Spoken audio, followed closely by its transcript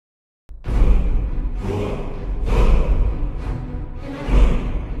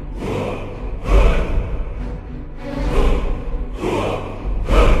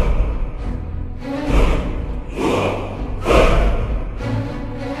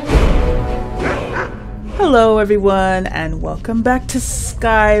Hello everyone and welcome back to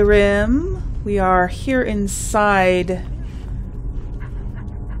Skyrim. We are here inside...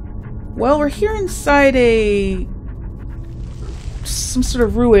 Well, we're here inside some sort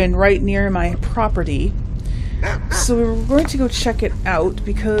of ruin right near my property. So we're going to go check it out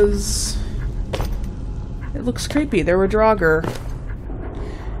because it looks creepy. There were Draugr.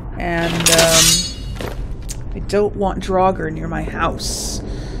 And I don't want Draugr near my house.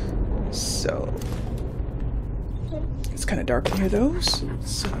 So it's kind of dark in here though, so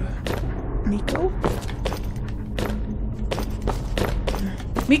it's Miko.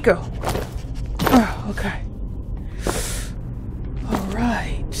 Oh, okay.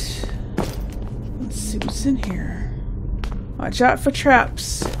 Alright. Let's see what's in here. Watch out for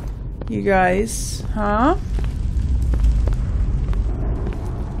traps, you guys. Huh?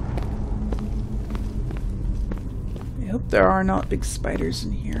 I hope there are not big spiders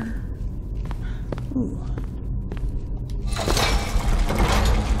in here. Ooh.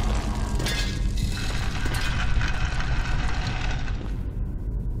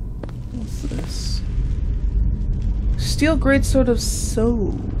 What's this? Steel greatsword of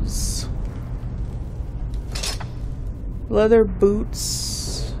souls. Leather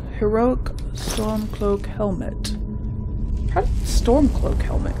boots. Heroic stormcloak helmet. How did the stormcloak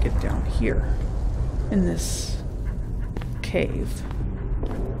helmet get down here? In this cave.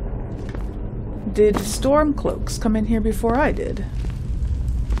 Did stormcloaks come in here before I did?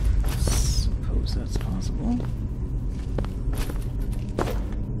 Suppose that's possible.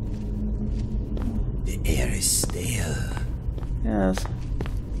 The air is still. Yes.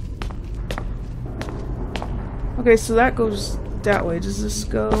 Okay, so that goes that way. Does this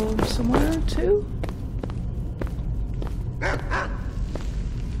go somewhere too?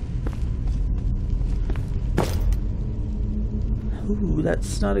 Ooh,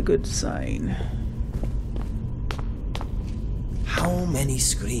 that's not a good sign. How many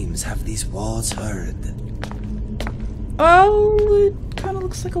screams have these walls heard? Oh, it kind of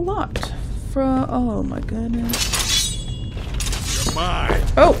looks like a lot. Oh my goodness. You're mine.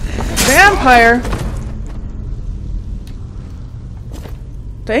 Oh, vampire.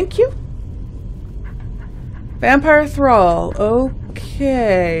 Thank you. Vampire thrall.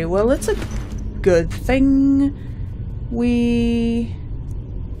 Okay, well, it's a good thing we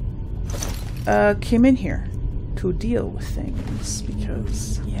came in here to deal with things,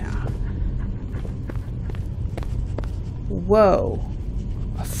 because, yeah. Whoa.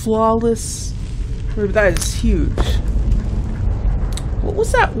 A flawless... That is huge. What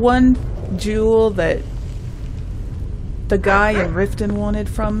was that one jewel that the guy in Riften wanted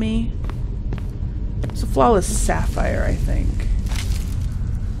from me? It's a flawless sapphire, I think.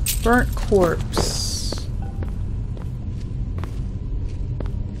 Burnt corpse.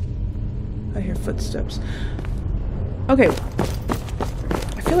 I hear footsteps. Okay.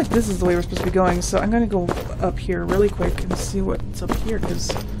 I feel like this is the way we're supposed to be going, so I'm gonna go up here really quick and see what's up here, because...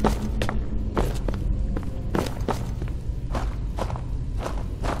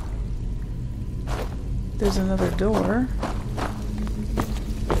 there's another door.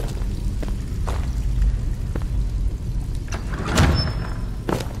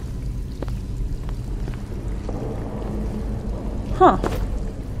 Huh.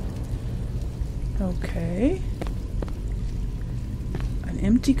 Okay. An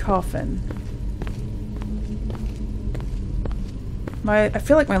empty coffin. I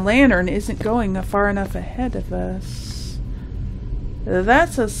feel like my lantern isn't going far enough ahead of us.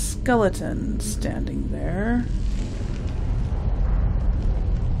 That's a skeleton standing there.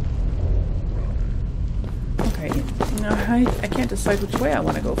 Okay. No, I can't decide which way I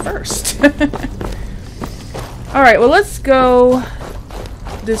want to go first. Alright, well, let's go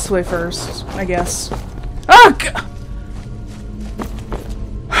this way first, I guess. Oh, God!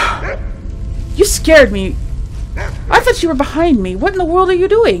 You scared me. I thought you were behind me. What in the world are you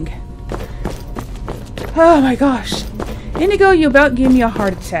doing? Oh my gosh. Inigo, you about gave me a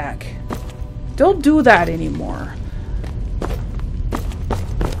heart attack. Don't do that anymore.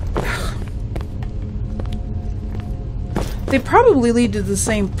 They probably lead to the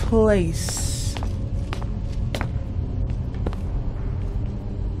same place.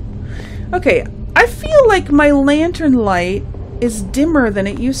 Okay, I feel like my lantern light is dimmer than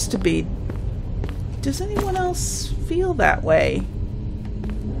it used to be. Does anyone else feel that way?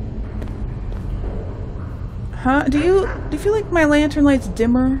 Huh? Do you feel like my lantern light's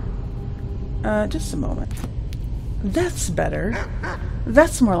dimmer? Just a moment. That's better.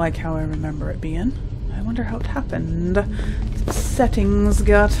 That's more like how I remember it being. I wonder how it happened. The settings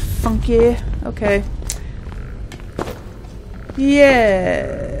got funky. Okay.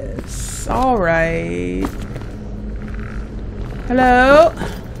 Yes. Nice. Alright. Hello?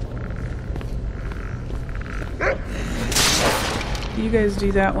 You guys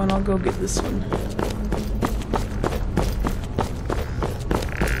do that one, I'll go get this one.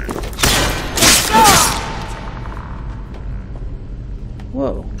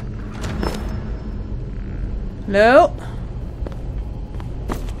 Whoa. Hello?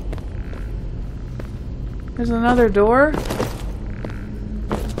 There's another door?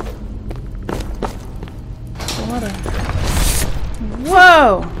 What a...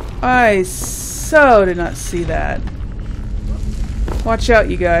 Whoa! I so did not see that. Watch out,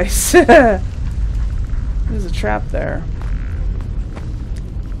 you guys. There's a trap there.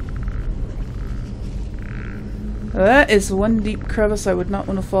 Well, that is one deep crevice I would not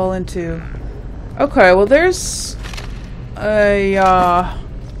want to fall into. Okay, well there's a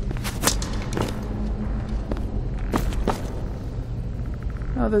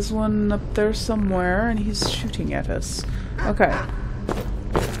oh, there's one up there somewhere and he's shooting at us. Okay.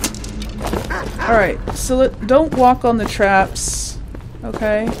 Alright, so don't walk on the traps.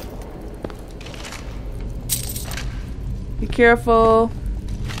 Okay. Be careful.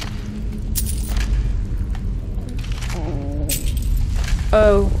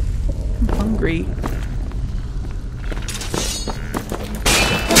 Oh, I'm hungry.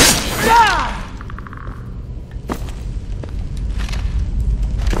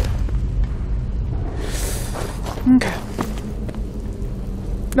 Okay.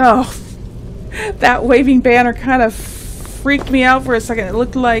 No. That waving banner kind of freaked me out for a second. It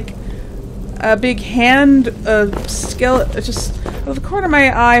looked like a big hand, a skeleton, just out of the corner of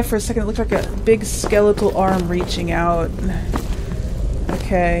my eye for a second, it looked like a big skeletal arm reaching out.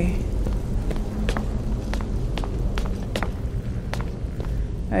 Okay.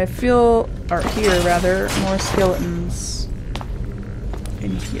 I feel, or hear rather, more skeletons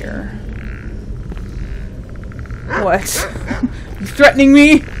in here. What? You threatening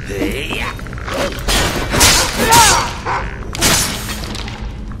me?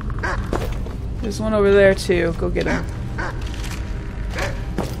 There's one over there too. Go get him.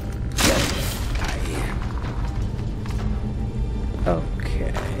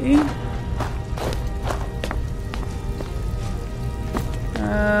 Okay.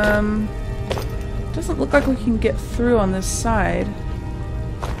 Doesn't look like we can get through on this side.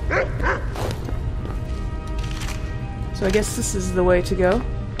 So I guess this is the way to go.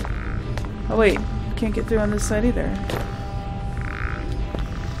 Oh wait, can't get through on this side either.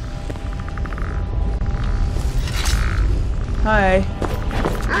 Hi.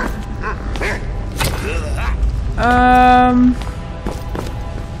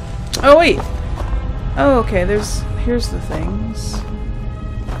 Oh wait. Oh okay, here's the things.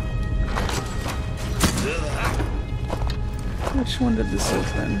 Which one did this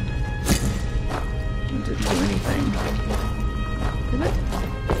open? It didn't do anything. Did it?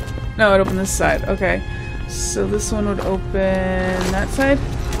 No, it opened this side. Okay. So this one would open that side?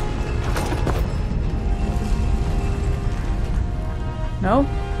 No?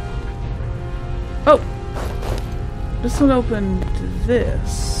 Oh! This one opened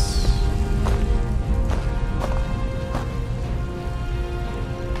this.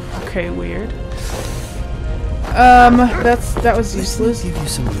 Okay, weird. That was useless. Give you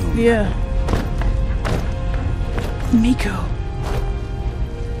some room. Yeah. Miko.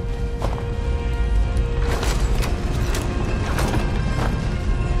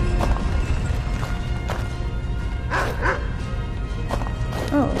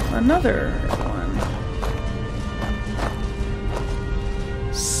 Oh, another one.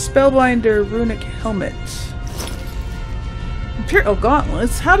 Spellbinder runic helmet. Imperial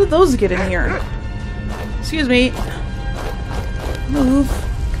gauntlets? How did those get in here? Excuse me. Move.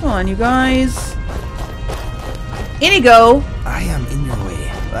 Come on, you guys. Inigo! I am in your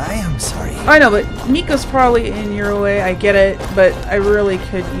way. I am sorry. I know, but Miko's probably in your way. I get it, but I really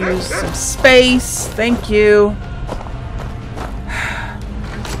could use some space. Thank you.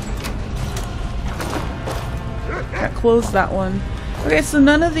 That closed that one. Okay, so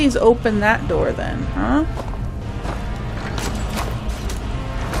none of these open that door then, huh?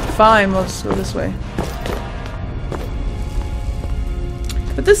 Fine, we'll just go this way.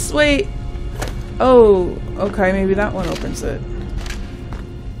 But this way... Oh, okay, maybe that one opens it.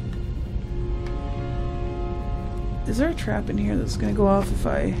 Is there a trap in here that's gonna go off if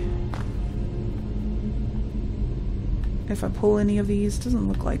I pull any of these? Doesn't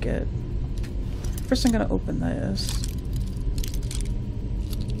look like it. First I'm gonna open this.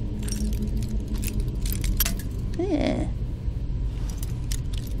 Yeah.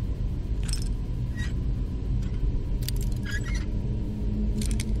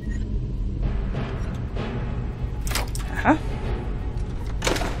 Huh?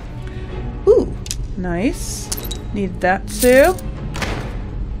 Ooh, nice. Need that too.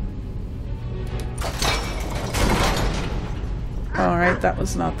 Alright, that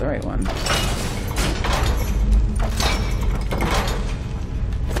was not the right one.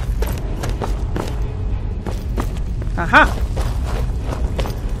 Aha!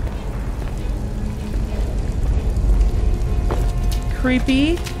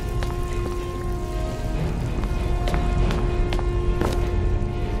 Creepy.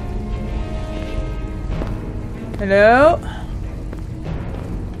 Hello?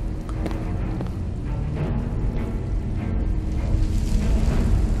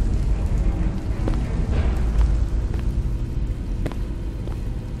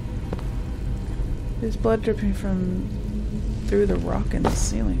 There's blood dripping from through the rock in the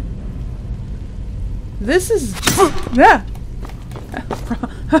ceiling. This is... yeah!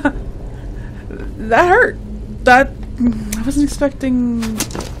 That hurt! That... I wasn't expecting...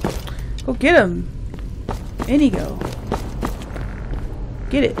 Go get him! Inigo.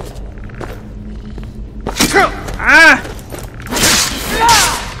 Get it. Ah!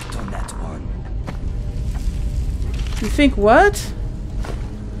 On that one. You think what?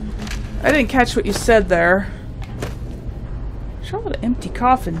 I didn't catch what you said there. There's a lot of empty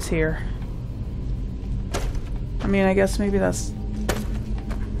coffins here. I mean, I guess maybe that's...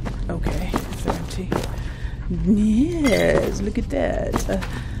 okay, if they're empty. Yes, look at that.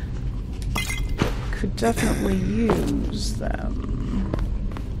 Could definitely use them.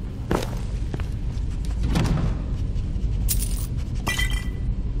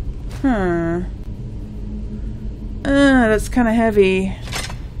 That's kind of heavy.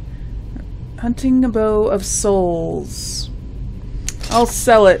 Hunting a bow of souls. I'll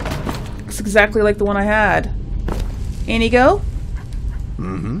sell it. Looks exactly like the one I had. Inigo?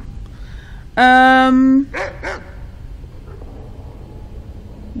 Mm-hmm.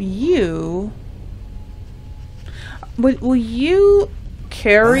 You... Will you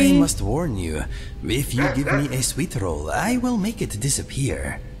carry... I must warn you, if you give me a sweet roll, I will make it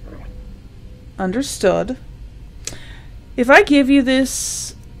disappear. Understood. If I give you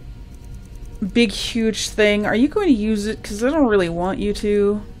this big, huge thing, are you going to use it? Because I don't really want you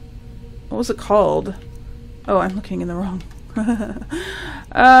to. What was it called? Oh, I'm looking in the wrong.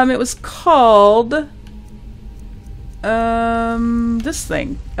 It was called... this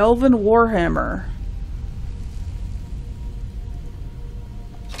thing. Elven Warhammer.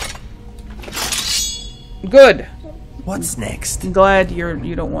 Good. What's next? I'm glad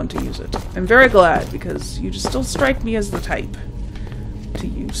you don't want to use it. I'm very glad, because you just don't strike me as the type to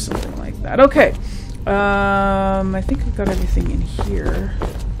use something like that. Okay. I think I've got everything in here.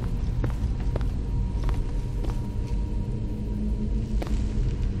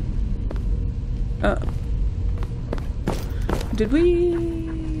 Did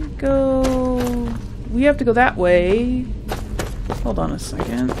we go... We have to go that way. Hold on a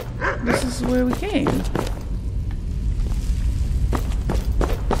second. This is where we came.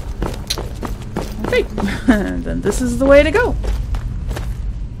 Okay. Then this is the way to go.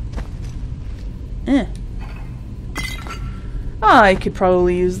 I could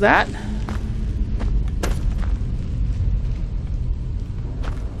probably use that.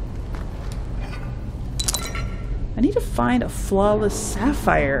 I need to find a flawless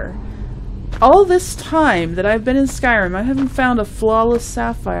sapphire. All this time that I've been in Skyrim, I haven't found a flawless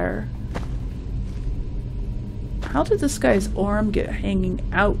sapphire. How did this guy's arm get hanging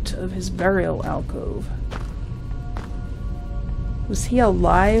out of his burial alcove? Was he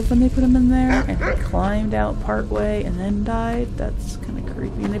alive when they put him in there? And he climbed out part way and then died? That's kind of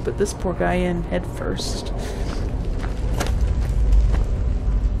creepy. And they put this poor guy in head first.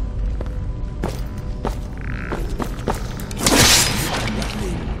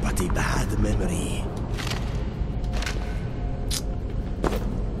 Nothing but a bad memory.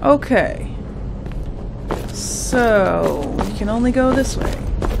 Okay. So, we can only go this way.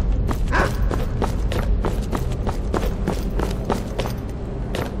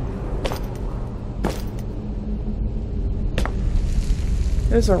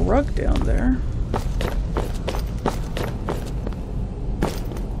 There's a rug down there.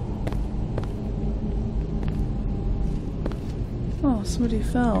 Oh, somebody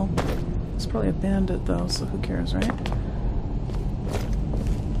fell. It's probably a bandit though, so who cares, right?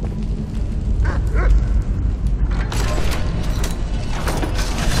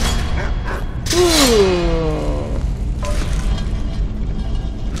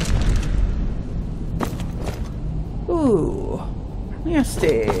 Ooh.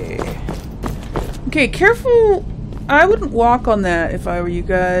 Nasty. Okay, careful. I wouldn't walk on that if I were you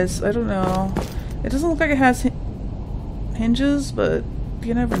guys. I don't know. It doesn't look like it has hinges, but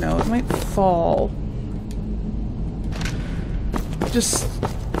you never know. It might fall. Just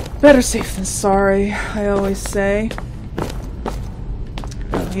better safe than sorry, I always say.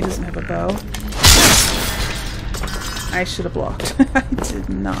 Oh, he doesn't have a bow. I should have blocked. I did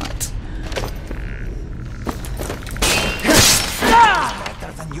not.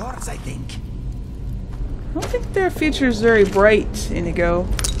 Better than yours, I think. I don't think their future's very bright, Inigo,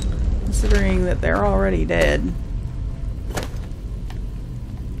 considering that they're already dead.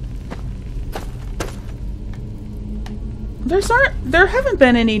 There haven't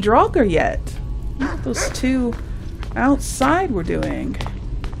been any Draugr yet. Look what those two outside were doing.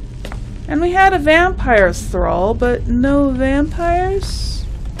 And we had a vampire's thrall, but no vampires?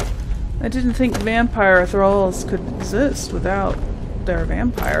 I didn't think vampire thralls could exist without their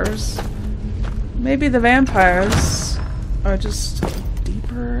vampires. Maybe the vampires are just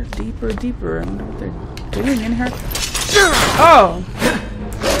deeper, deeper, deeper. I wonder what they're doing in here. Oh!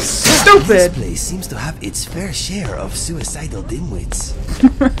 Stupid! This place seems to have its fair share of suicidal dimwits.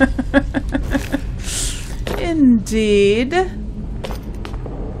 Indeed.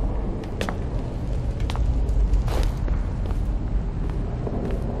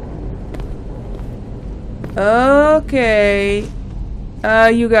 Okay.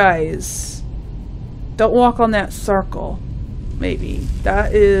 You guys. Don't walk on that circle. Maybe.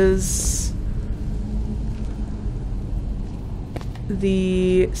 That is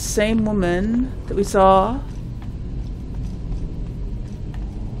the same woman that we saw.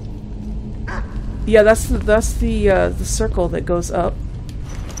 Yeah, that's the circle that goes up.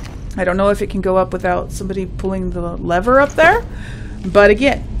 I don't know if it can go up without somebody pulling the lever up there, but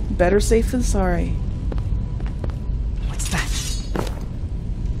again, better safe than sorry. What's that?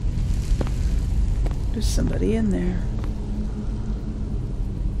 There's somebody in there.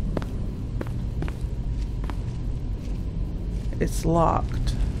 It's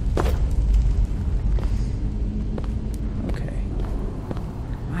locked. Okay.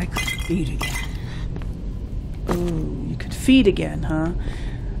 I could feed again. Ooh, you could feed again, huh?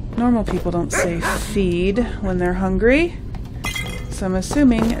 Normal people don't say feed when they're hungry. So I'm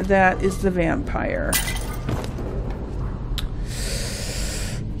assuming that is the vampire.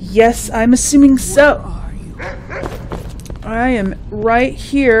 Yes, I'm assuming so. Are you? I am right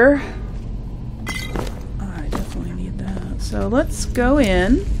here. I definitely need that. So let's go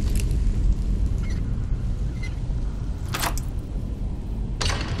in.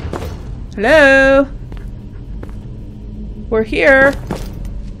 Hello? We're here.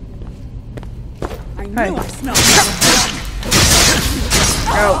 I knew Hi. I smelled blood.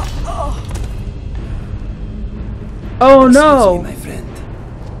 Oh. Oh no. Excuse me, my friend.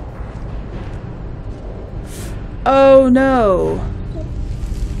 Oh no.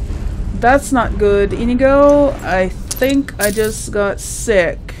 That's not good. Inigo, I think I just got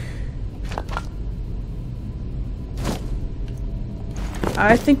sick.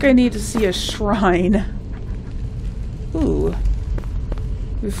 I think I need to see a shrine. Ooh.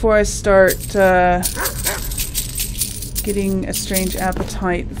 Before I start getting a strange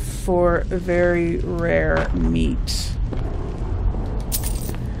appetite for very rare meat.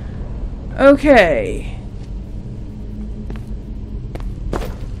 Okay.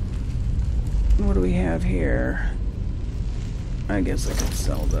 What do we have here? I guess I could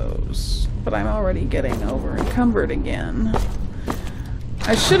sell those. But I'm already getting over encumbered again.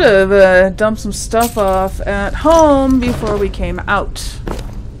 I should have dumped some stuff off at home before we came out.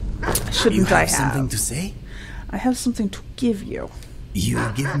 Shouldn't You I have have? something to say? I have something to give you.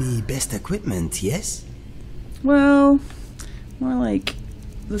 You give me best equipment, yes? Well, more like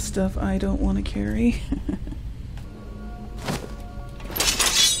the stuff I don't want to carry.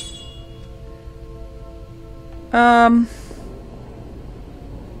 How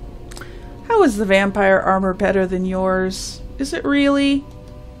is the vampire armor better than yours? Is it really?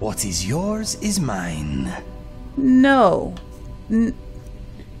 What is yours is mine. No.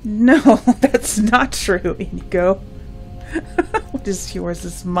 No, that's not true, Inigo. What is yours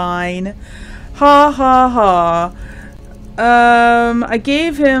is mine. Ha ha ha. I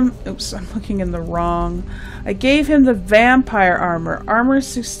gave him... Oops, I'm looking in the wrong... I gave him the vampire armor. Armor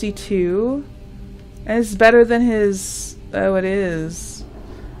 62. And it's better than his... Oh, it is.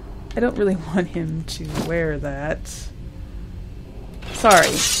 I don't really want him to wear that. Sorry.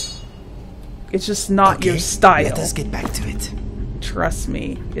 It's just not Okay, your style. let us get back to it. Trust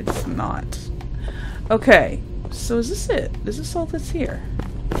me, it's not. Okay, so is this it? Is this all that's here?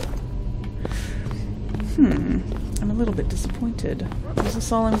 I'm a little bit disappointed. Is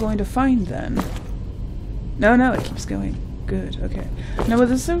this all I'm going to find then? No, it keeps going. Good, okay. Now,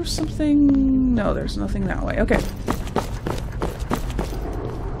 is there something... No, there's nothing that way. Okay.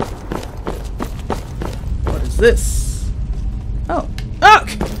 this? Oh. Oh!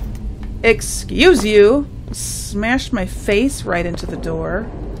 Excuse you! Smashed my face right into the door.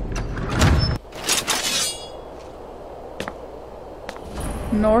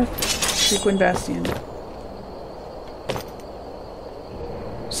 North Sequin Bastion.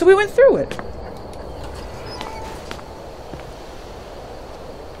 So we went through it.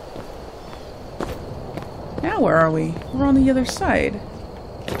 Now where are we? We're on the other side.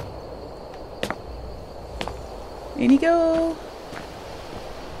 Inigo?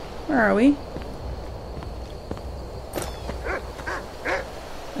 Where are we?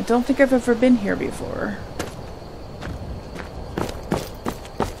 I don't think I've ever been here before.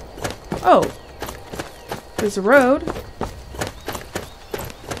 Oh. There's a road.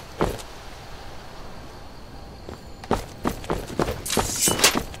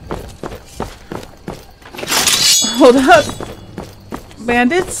 Hold up.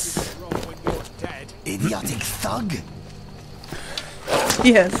 Bandits? Idiotic thug!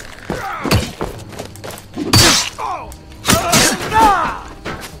 Yes.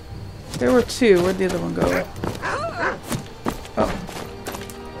 There were two. Where'd the other one go? Oh.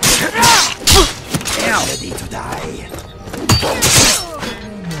 Ow. Ready to die.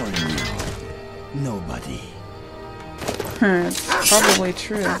 Nobody. It's probably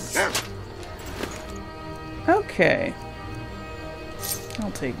true. Okay.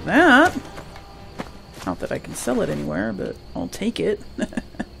 I'll take that. Not that I can sell it anywhere, but I'll take it.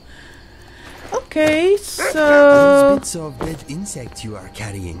 Okay, so... Those bits of dead insect you are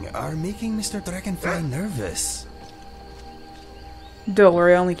carrying are making Mr. Dragonfly nervous. Don't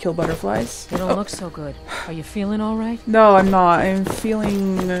worry, I only kill butterflies. They don't look so good. Are you feeling all right? No, I'm not. I'm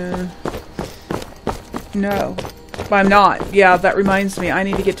feeling... No. But I'm not. Yeah, that reminds me. I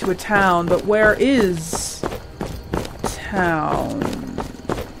need to get to a town, but where is... town?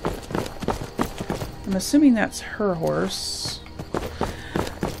 I'm assuming that's her horse.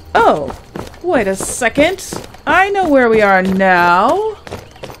 Oh! Wait a second. I know where we are now.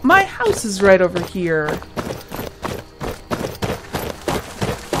 My house is right over here.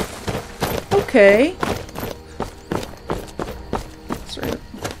 Okay. It's right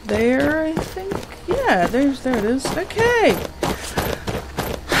there, I think. Yeah, there it is. Okay.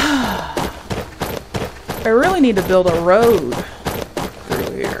 I really need to build a road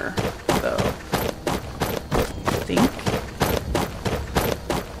through here, though. I think.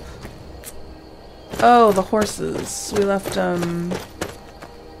 Oh, the horses. We left them.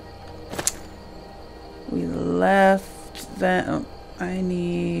 We left them. Oh, I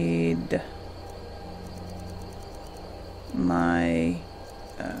need my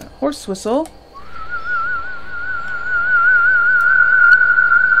horse whistle.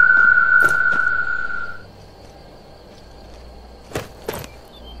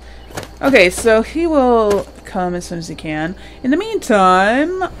 Okay, so he will come as soon as he can. In the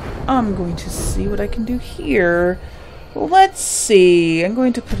meantime, I'm going to see what I can do here. Let's see. I'm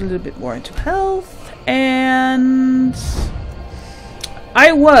going to put a little bit more into health, and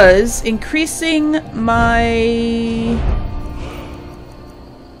I was increasing my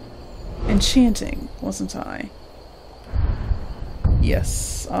enchanting, wasn't I?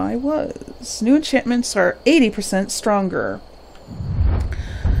 Yes, I was. New enchantments are 80% stronger.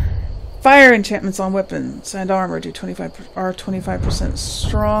 Fire enchantments on weapons and armor do 25%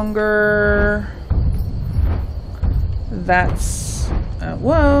 stronger. That's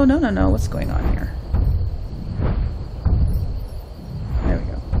whoa, no, what's going on here? There we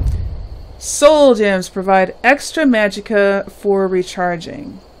go. Soul gems provide extra magicka for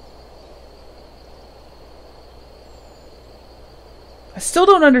recharging. I still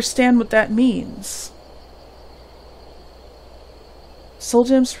don't understand what that means. Soul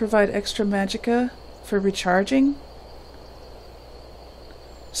gems provide extra magicka for recharging?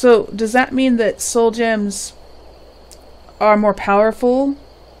 So, does that mean that soul gems are more powerful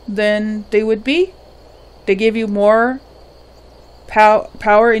than they would be? They give you more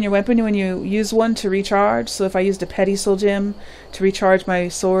power in your weapon when you use one to recharge. So if I used a petty soul gem to recharge my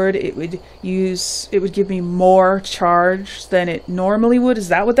sword, it would give me more charge than it normally would. Is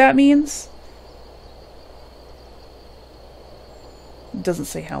that what that means? It doesn't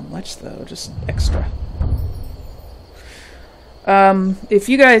say how much though, just extra. If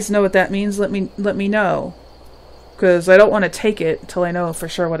you guys know what that means, let me know, because I don't want to take it till I know for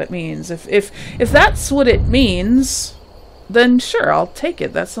sure what it means. If that's what it means, then sure, I'll take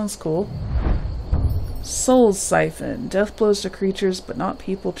it. That sounds cool. Soul Siphon. Death blows to creatures, but not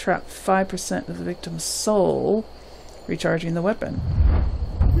people. Trap 5% of the victim's soul, recharging the weapon.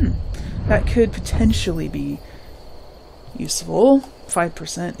 That could potentially be useful.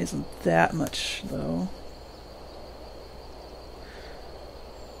 5% isn't that much, though.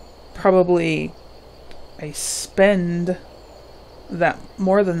 probably I spend that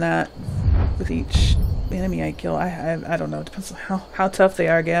more than that with each enemy I kill. I don't know. It depends on how tough they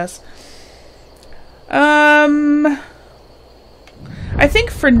are, I guess. I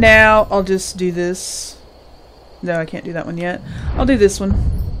think for now I'll just do this. No, I can't do that one yet. I'll do this one.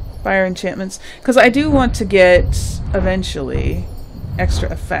 Fire enchantments. Because I do want to get, eventually,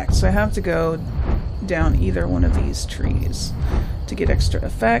 extra effects. So I have to go down either one of these trees to get extra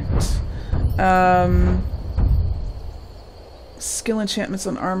effect. Skill enchantments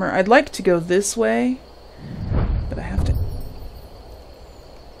on armor. I'd like to go this way, but I have to...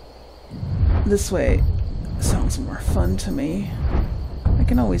 This way sounds more fun to me. I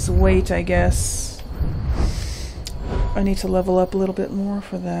can always wait, I guess. I need to level up a little bit more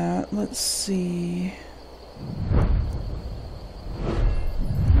for that. Let's see.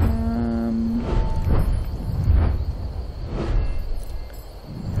 I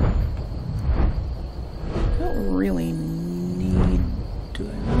don't really need... Do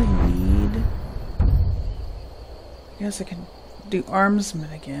I really need... I guess I can do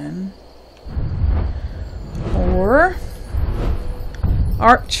armsman again. Or...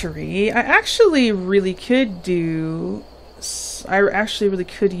 archery. I actually really could do... I actually really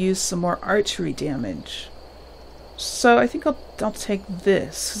could use some more archery damage. So I think I'll take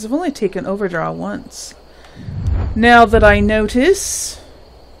this, because I've only taken overdraw once. Now that I notice...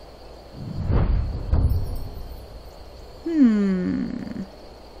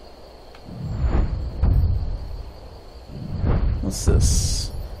 What's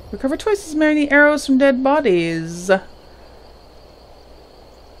this? Recover twice as many arrows from dead bodies.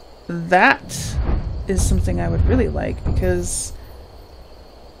 That is something I would really like, because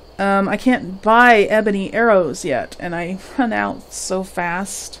I can't buy ebony arrows yet, and I run out so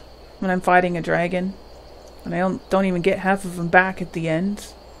fast when I'm fighting a dragon, and I don't even get half of them back at the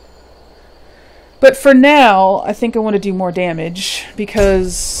end. But for now, I think I want to do more damage,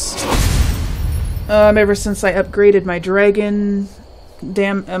 because ever since I upgraded my dragon,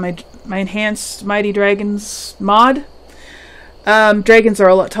 my enhanced mighty dragons mod, dragons are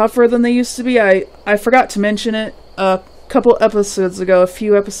a lot tougher than they used to be. I forgot to mention it a couple episodes ago,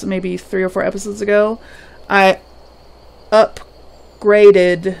 maybe 3 or 4 episodes ago. I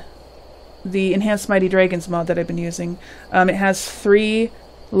upgraded the enhanced mighty dragons mod that I've been using. It has 3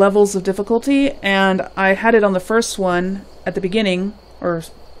 levels of difficulty, and I had it on the first one at the beginning, or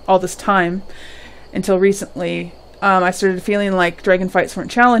all this time, until recently. I started feeling like dragon fights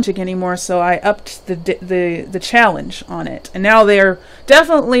weren't challenging anymore, so I upped the challenge on it. And now they're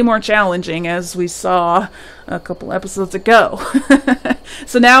definitely more challenging, as we saw a couple episodes ago.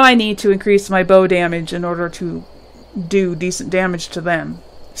 So now I need to increase my bow damage in order to do decent damage to them.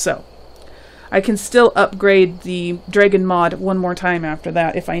 So I can still upgrade the dragon mod one more time after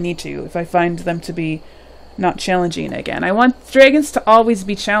that if I need to, if I find them to be not challenging again. I want dragons to always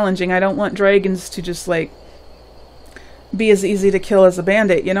be challenging. I don't want dragons to just, like, be as easy to kill as a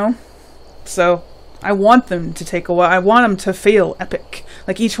bandit, you know? So I want them to take a while. I want them to feel epic.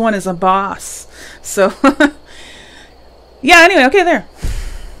 Like each one is a boss. So yeah, anyway, okay, there.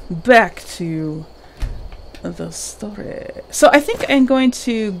 Back to the story. So I think I'm going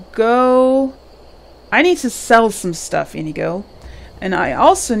to go... I need to sell some stuff, Inigo. And I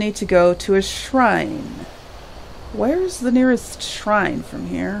also need to go to a shrine. Where's the nearest shrine from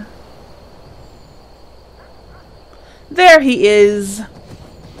here? There he is.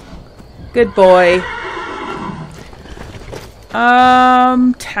 Good boy.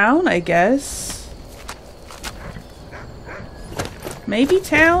 Town, I guess. Maybe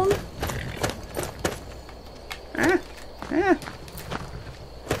town?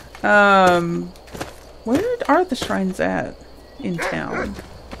 Where are the shrines at in town?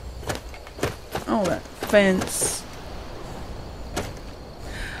 Oh, that fence.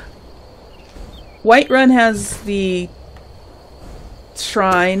 Whiterun has the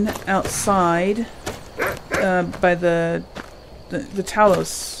shrine outside by the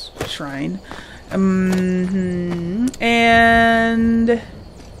Talos shrine, and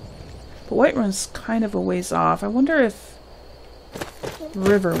but Whiterun's kind of a ways off. I wonder if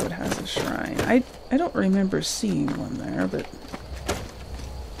Riverwood has a shrine. I don't remember seeing one there, but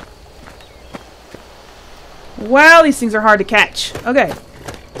wow, these things are hard to catch. Okay,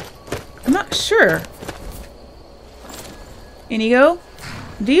 I'm not sure. Inigo,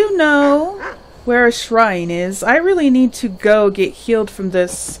 do you know where a shrine is? I really need to go get healed from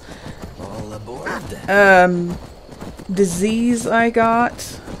this All aboard. disease I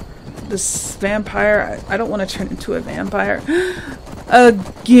got. This vampire. I don't want to turn into a vampire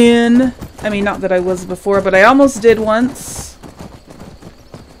again. I mean, not that I was before, but I almost did once.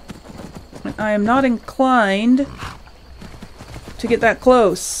 I am not inclined to get that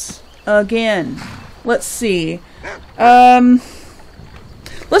close again. Let's see. Let's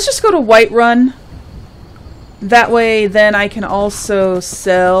just go to Whiterun. That way, then I can also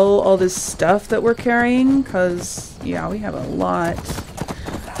sell all this stuff that we're carrying, because, yeah, we have a lot.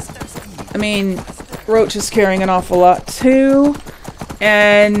 I mean, Roach is carrying an awful lot, too.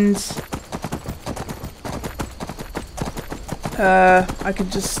 And I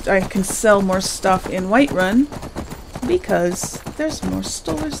can sell more stuff in Whiterun because there's more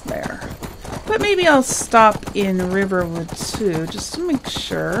stores there. But maybe I'll stop in Riverwood too, just to make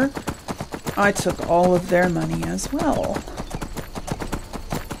sure I took all of their money as well.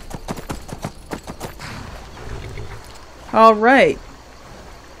 Alright.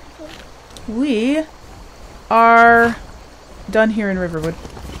 We are done here in Riverwood.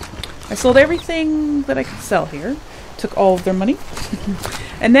 I sold everything that I could sell here. Took all of their money.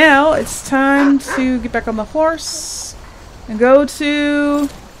 And now it's time to get back on the horse and go to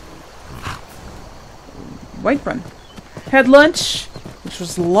Whiterun. Had lunch, which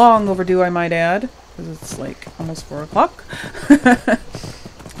was long overdue, I might add, because it's like almost 4 o'clock.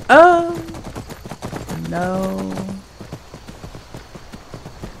 Oh, no.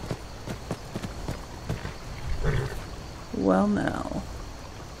 Well, now.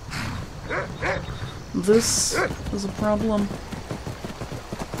 This is a problem.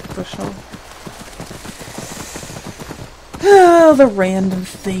 For sure. Oh, the random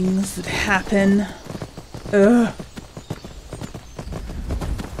things that happen. Ugh.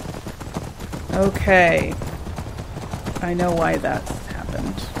 Okay. I know why that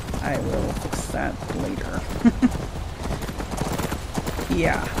happened. I will fix that later.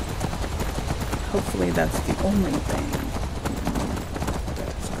 Yeah. Hopefully that's the only thing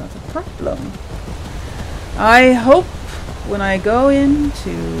that's got a problem. I hope when I go into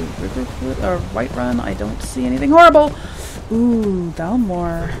Riverwood or Whiterun I don't see anything horrible. Ooh,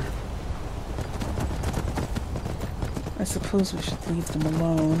 Dalmore. I suppose we should leave them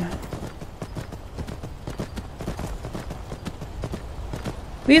alone.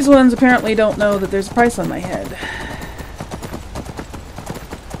 These ones apparently don't know that there's a price on my head.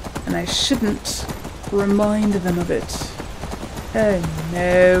 And I shouldn't remind them of it. Oh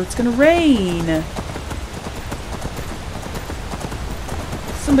no, it's gonna rain!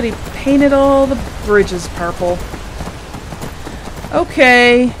 Somebody painted all the bridges purple.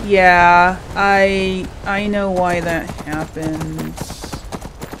 Okay, yeah, I know why that happened.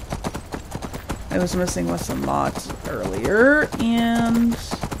 I was messing with some mods earlier, and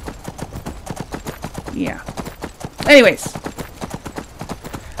yeah. Anyways,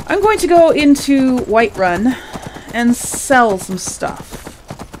 I'm going to go into Whiterun and sell some stuff.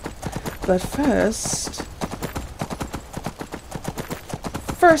 But first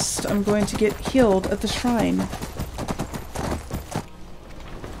I'm going to get healed at the shrine.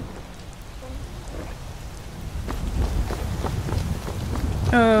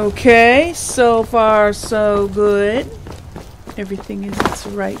 Okay, so far so good. Everything is its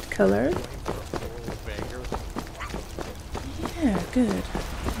right color. Yeah, good.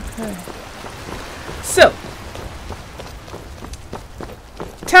 Okay. So,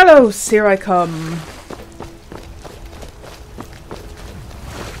 Talos, here I come.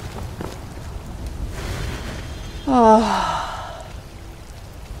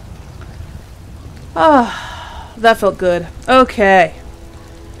 That felt good. Okay.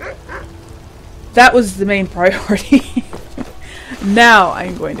 That was the main priority. Now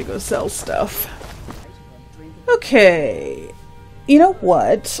I'm going to go sell stuff. Okay. You know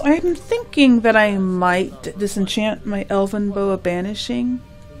what? I'm thinking that I might disenchant my Elven Bow of Banishing.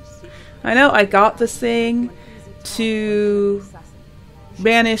 I know I got this thing to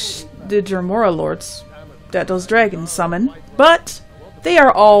banish the Dremora Lords that those dragons summon, but they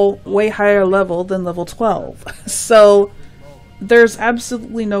are all way higher level than level 12. So there's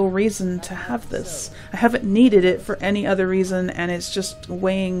absolutely no reason to have this. I haven't needed it for any other reason, and it's just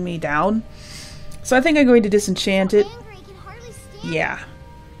weighing me down. So I think I'm going to disenchant it. Yeah.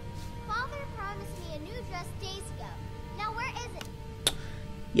 Father promised me a new dress days ago. Now where is it?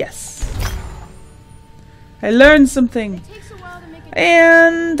 Yes. I learned something.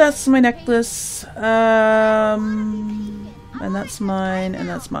 And that's my necklace. And that's mine, and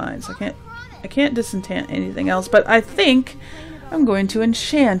that's mine. So I can't disenchant anything else, but I think I'm going to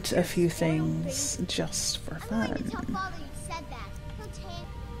enchant a few things just for fun.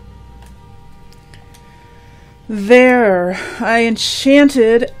 There, I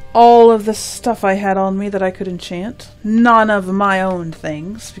enchanted all of the stuff I had on me that I could enchant. None of my own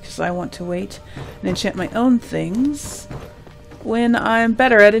things, because I want to wait and enchant my own things when I'm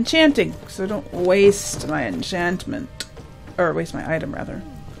better at enchanting, so I don't waste my enchantment. Or waste my item, rather.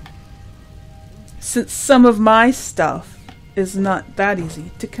 Since some of my stuff is not that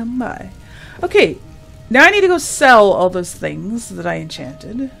easy to come by. Okay, now I need to go sell all those things that I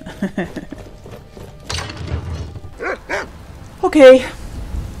enchanted. Okay,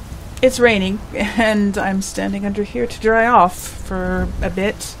 it's raining, and I'm standing under here to dry off for a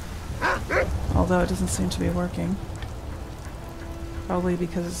bit. Although it doesn't seem to be working. Probably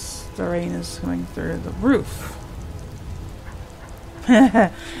because the rain is coming through the roof.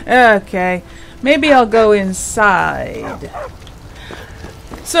 Okay, maybe I'll go inside.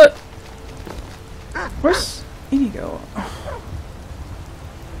 So, where's Inigo?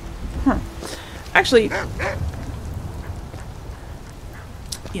 Huh. Actually,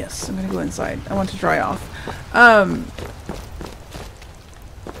 yes, I'm gonna go inside. I want to dry off.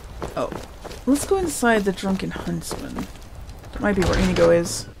 Oh, let's go inside the Drunken Huntsman. That might be where Inigo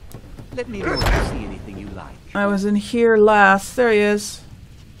is. Let me know if you see anything you like. I was in here last. There he is.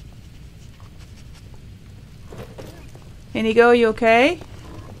 Inigo, you okay?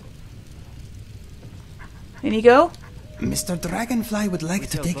 Inigo? Mr. Dragonfly would like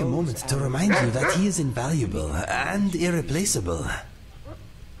to take a moment to remind you that he is invaluable and irreplaceable.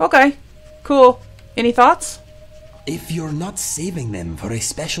 Okay, cool. Any thoughts? If you're not saving them for a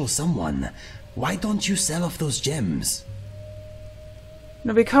special someone, why don't you sell off those gems?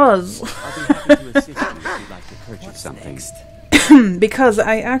 No, because... I'll be happy to assist you if you'd like to purchase something. Next. because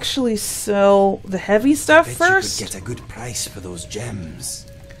I actually sell the heavy stuff Bet first. you could get a good price for those gems.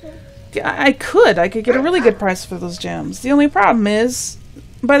 Yeah, I could get a really good price for those gems. The only problem is,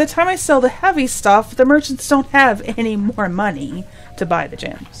 by the time I sell the heavy stuff, the merchants don't have any more money to buy the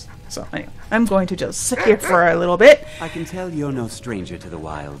gems. So anyway, I'm going to just sit here for a little bit. I can tell you're no stranger to the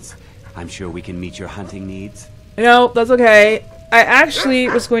wilds. I'm sure we can meet your hunting needs. No, that's okay. I actually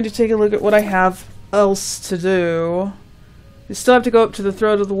was going to take a look at what I have else to do. We still have to go up to the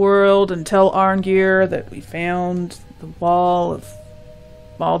throat of the world and tell Arngir that we found the wall of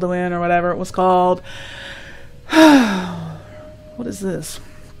Baldwin or whatever it was called. What is this?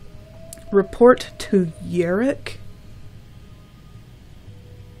 Report to Yerrick?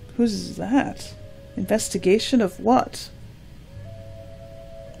 Who's that? Investigation of what?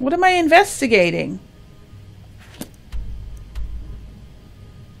 What am I investigating?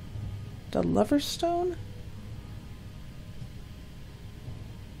 The Lover's Stone?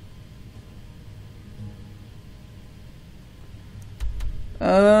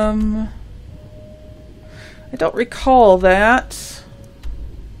 I don't recall that.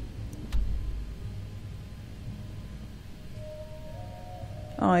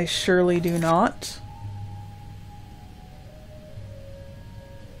 I surely do not.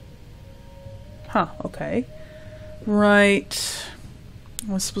 Huh, okay. Right.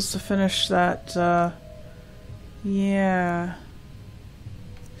 I was supposed to finish that, yeah.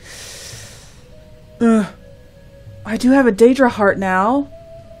 I do have a Daedra heart now.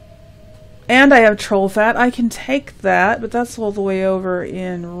 And I have troll fat. I can take that, but that's all the way over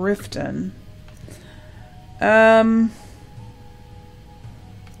in Riften. I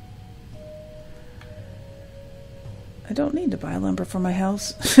don't need to buy lumber for my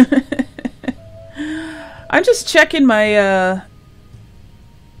house. I'm just checking my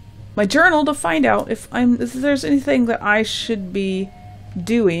my journal to find out if there's anything that I should be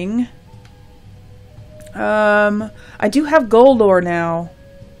doing. I do have gold ore now.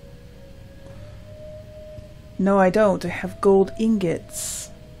 No, I don't. I have gold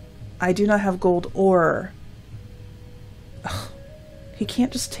ingots. I do not have gold ore. Ugh. He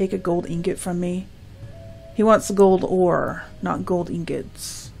can't just take a gold ingot from me. He wants gold ore, not gold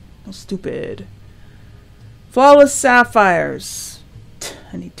ingots. How stupid. Flawless sapphires.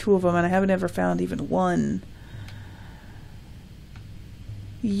 I need 2 of them, and I haven't ever found even 1.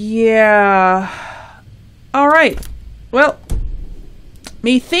 Yeah. Alright. Well,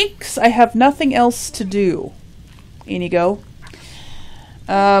 methinks I have nothing else to do, Inigo.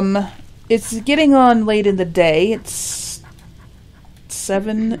 It's getting on late in the day. It's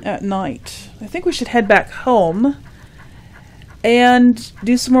 7 at night. I think we should head back home and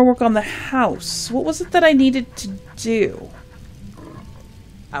do some more work on the house. What was it that I needed to do?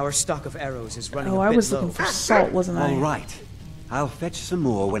 Our stock of arrows is running a Oh, bit I was low. looking for salt, wasn't I? All right. I'll fetch some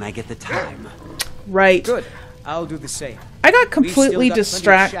more when I get the time. Right. Good. I'll do the same. I got We still completely got plenty of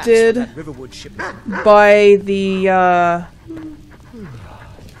shafts distracted from that Riverwood shipment. by the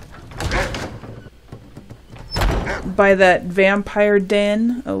by that vampire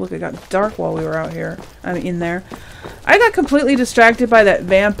den. Oh, look, it got dark while we were out here. I'm in there. I got completely distracted by that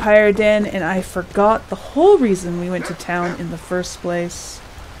vampire den, and I forgot the whole reason we went to town in the first place.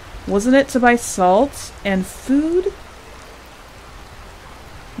 Wasn't it to buy salt and food?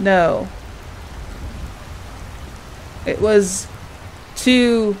 No. It was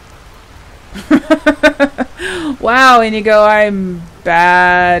to... Wow, Inigo, I'm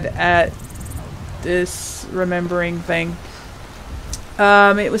bad at this remembering thing.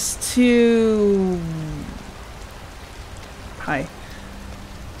 It was to... Hi.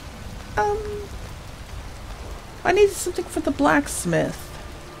 I needed something for the blacksmith.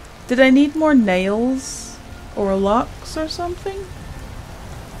 Did I need more nails? Or locks or something?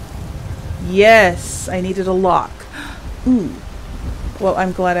 Yes, I needed a lock. Ooh. Well,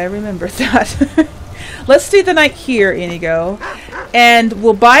 I'm glad I remembered that. Let's stay the night here, Inigo. And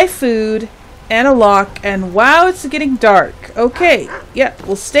we'll buy food and a lock. And wow, it's getting dark. Okay. Yeah,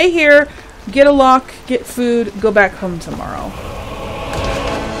 we'll stay here, get a lock, get food, go back home tomorrow.